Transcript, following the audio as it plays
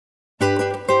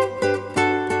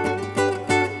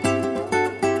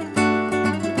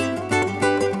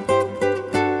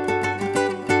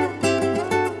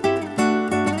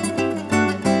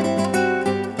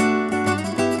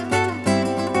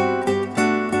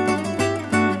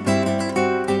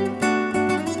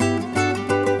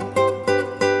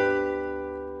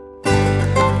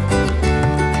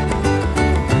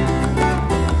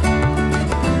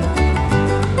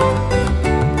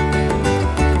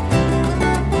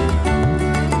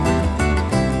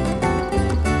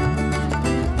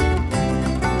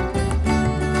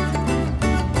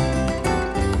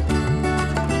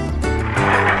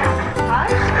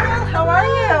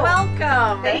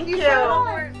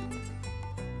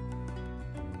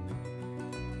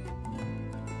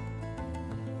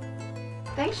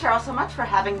Thanks, Cheryl, so much for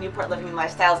having Newport Living and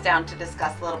Lifestyles down to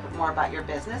discuss a little bit more about your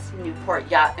business, Newport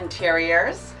Yacht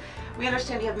Interiors. We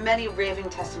understand you have many raving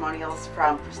testimonials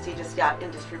from prestigious yacht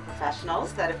industry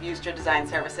professionals that have used your design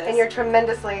services. And you're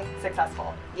tremendously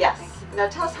successful. Yes. Now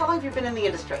tell us, how long have you been in the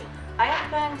industry? I have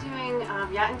been doing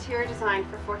yacht interior design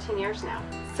for 14 years now.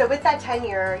 So with that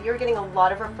tenure, you're getting a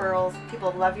lot of referrals.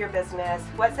 People love your business.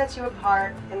 What sets you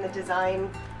apart in the design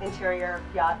interior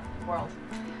yacht world?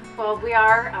 Well, we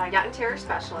are yacht interior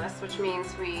specialists, which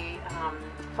means we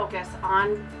focus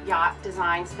on yacht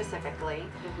design specifically.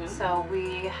 So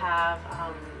we have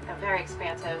a very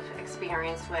expansive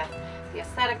experience with the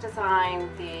aesthetic design,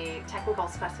 the technical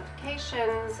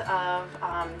specifications of,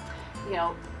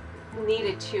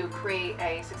 needed to create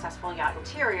a successful yacht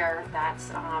interior that's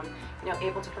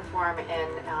able to perform in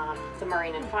the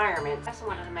marine environment. I also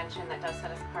wanted to mention that does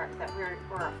set us apart that we're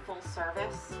a full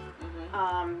service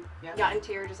yacht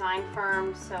interior design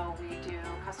firm. So we do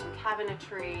custom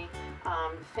cabinetry,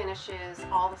 finishes,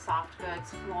 all the soft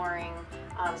goods, flooring,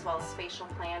 as well as spatial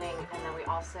planning, and then we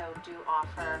also do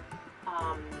offer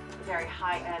very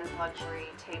high-end luxury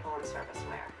table and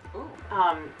serviceware.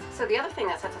 So the other thing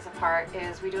that sets us apart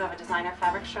is we do have a designer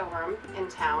fabric showroom in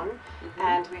town,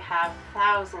 and we have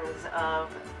thousands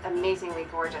of amazingly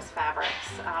gorgeous fabrics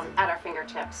at our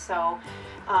fingertips. So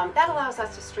that allows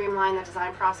us to streamline the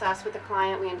design process with the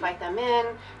client. We invite them in,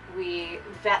 we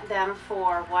vet them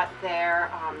for what their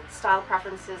style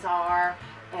preferences are,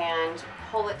 and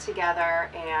pull it together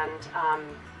and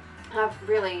have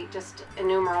really just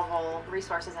innumerable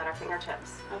resources at our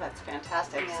fingertips. Oh, that's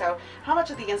fantastic. Yeah. So how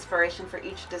much of the inspiration for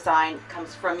each design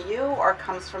comes from you or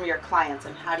comes from your clients,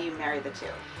 and how do you marry the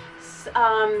two?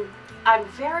 I'm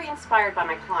very inspired by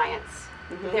my clients,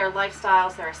 their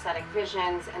lifestyles, their aesthetic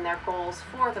visions, and their goals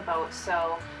for the boat.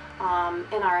 So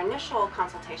in our initial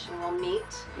consultation, we'll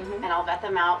meet and I'll vet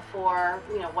them out for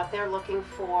what they're looking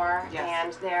for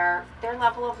and their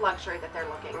level of luxury that they're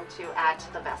looking to add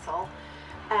to the vessel.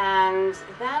 And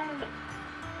then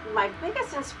my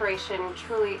biggest inspiration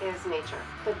truly is nature,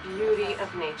 the beauty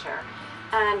of nature.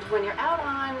 And when you're out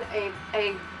on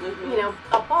a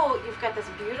boat, you've got this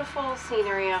beautiful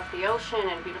scenery of the ocean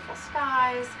and beautiful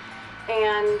skies.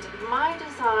 And my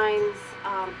designs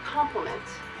complement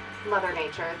Mother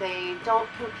Nature. They don't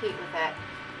compete with it.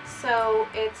 So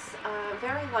it's a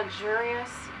very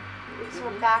luxurious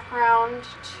sort of background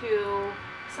to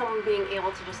someone being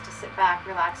able to just sit back,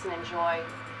 relax, and enjoy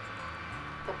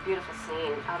the beautiful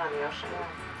scene out on the ocean.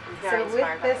 So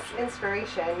with this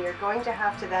inspiration, you're going to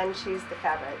have to then choose the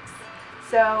fabrics.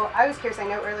 So I was curious, I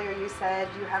know earlier you said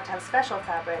you have to have special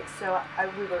fabrics, so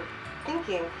we were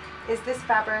thinking, is this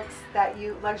fabrics that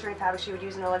luxury fabrics you would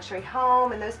use in a luxury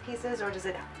home and those pieces, or does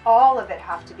all of it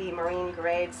have to be marine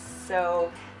grade?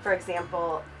 So for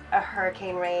example, a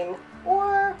hurricane rain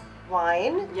or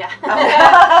wine. Yeah.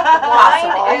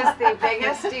 Wine is the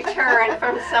biggest deterrent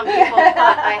from some people, but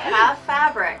I have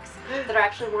fabrics that are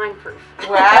actually wine proof.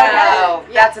 Wow.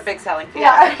 That's a big selling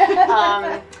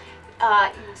feature.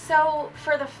 So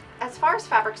as far as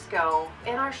fabrics go,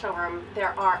 in our showroom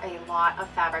there are a lot of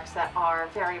fabrics that are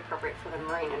very appropriate for the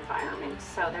marine environment.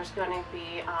 So there's going to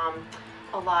be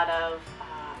a lot of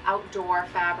outdoor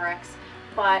fabrics,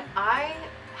 but I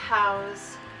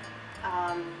house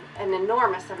an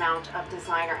enormous amount of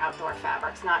designer outdoor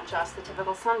fabrics, not just the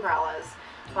typical sunbrellas,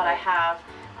 but I have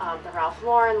the Ralph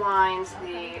Lauren lines,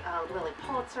 the Lily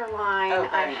Pulitzer line,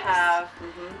 I have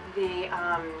the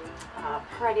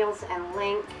perennials and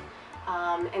link,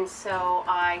 and so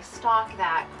I stock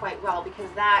that quite well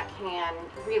because that can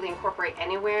really incorporate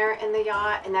anywhere in the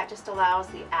yacht, and that just allows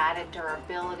the added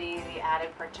durability, the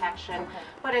added protection.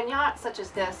 But in yachts such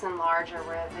as this and larger,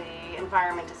 where the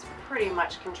environment is pretty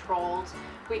much controlled,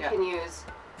 we can use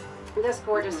this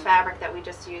gorgeous fabric that we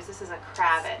just used. This is a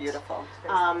Cravat. Beautiful.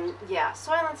 Yeah,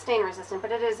 soil and stain resistant,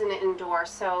 but it is an indoor,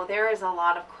 so there is a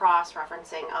lot of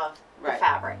cross-referencing of the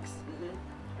fabrics.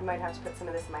 I might have to put some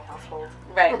of this in my household.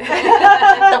 Right.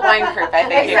 The wine proof, I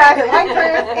think. Exactly, wine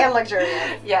proof and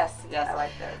luxurious. Yes, yes. I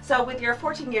like those. So with your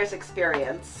 14 years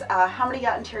experience, how many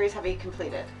yacht interiors have you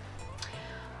completed?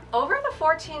 Over the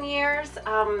 14 years,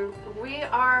 we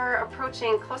are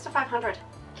approaching close to 500.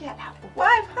 Get out.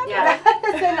 500? Yeah.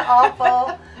 That is an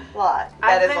awful lot.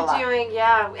 I've been doing,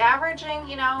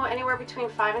 averaging, anywhere between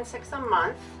 5 and 6 a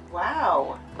month.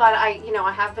 Wow. But I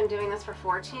have been doing this for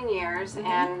 14 years,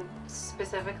 and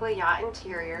specifically yacht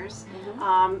interiors.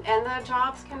 And the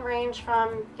jobs can range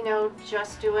from,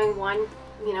 just doing one,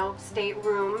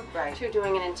 stateroom to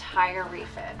doing an entire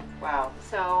refit. Wow.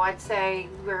 So I'd say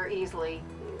we're easily,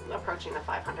 approaching the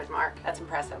 500 mark. That's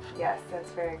impressive. Yes,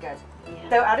 that's very good. Yeah.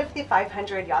 So out of the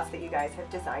 500 yachts that you guys have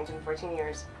designed in 14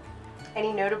 years,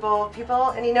 any notable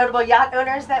people, any notable yacht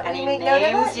owners that we make note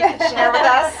of? Names you can share with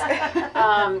us?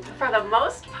 For the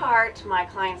most part, my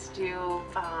clients do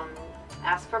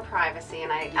ask for privacy,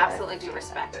 and I absolutely do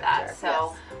respect that.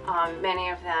 Sure. So many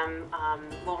of them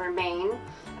will remain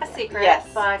a secret, Yes.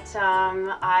 but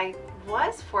I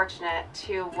was fortunate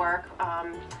to work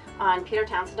on Pete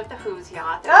Townshend of the Who's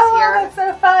yacht. Oh, that's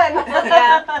so fun!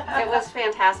 Yeah, it was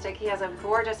fantastic. He has a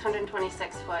gorgeous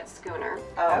 126-foot schooner.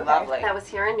 Oh, Okay. lovely. That was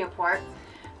here in Newport,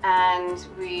 and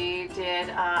we did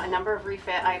a number of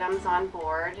refit items on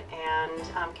board,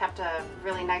 and kept a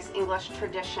really nice English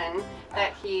tradition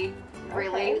that he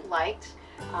really liked,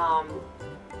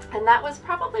 and that was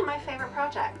probably my favorite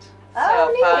project.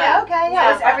 Oh, neat. fun. Yeah, okay.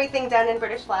 Yeah. Was everything done in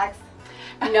British flags?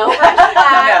 No British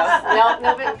flags,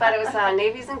 no, but it was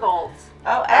navies and golds.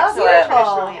 Oh, Oh, excellent.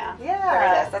 Traditional, yeah. Very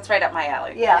nice. That's right up my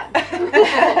alley.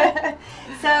 Yeah.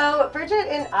 So Bridget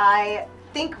and I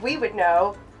think we would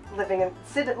know, living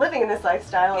in this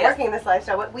lifestyle, Yes. working in this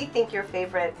lifestyle, what we think your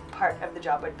favorite part of the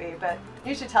job would be. But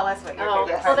you should tell us what your favorite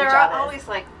yes. part Well, of the there are job is. always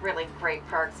like really great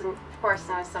perks, and of course,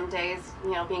 some days,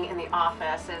 being in the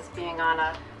office is being on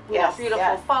a Yes, beautiful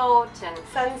yes. boat and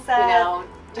Sunset.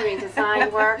 doing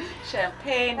design work.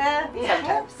 Champagne.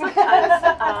 Yeah. Sometimes.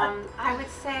 I would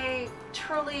say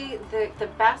truly the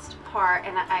best part,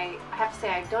 and I have to say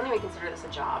I don't even consider this a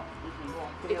job,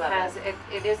 We love because it.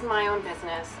 it is my own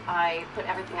business. I put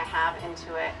everything I have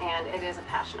into it, and it is a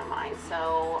passion of mine,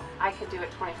 so I could do it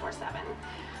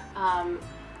 24/7.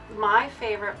 My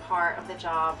favorite part of the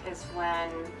job is when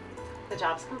the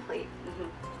job's complete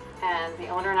and the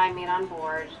owner and I meet on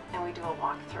board and we do a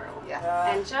walkthrough. Yes.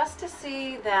 And just to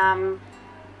see them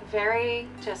very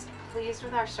just pleased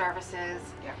with our services,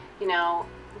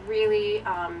 really,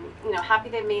 happy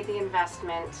they made the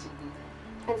investment,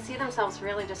 and see themselves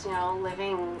really just,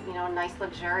 living, nice,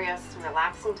 luxurious,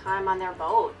 relaxing time on their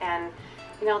boat, and,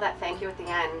 that thank you at the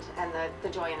end and the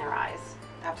joy in their eyes.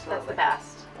 Absolutely. That's the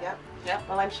best. Yep. Yep.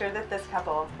 Well, I'm sure that this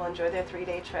couple will enjoy their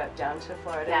 3-day trip down to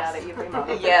Florida Yes. now that you've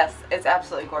remodeled. Yes, it's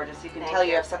absolutely gorgeous. You can Thank tell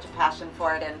you you. have such a passion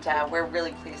for it, and we're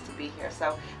really pleased to be here.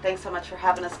 So thanks so much for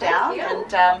having us Thank down, you.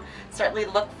 and certainly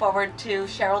look forward to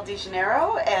Cheryl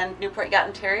DiGennaro and Newport Yacht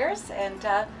Interiors, and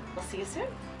we'll see you soon.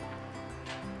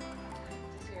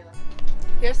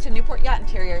 Here's to Newport Yacht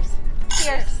Interiors.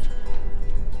 Cheers.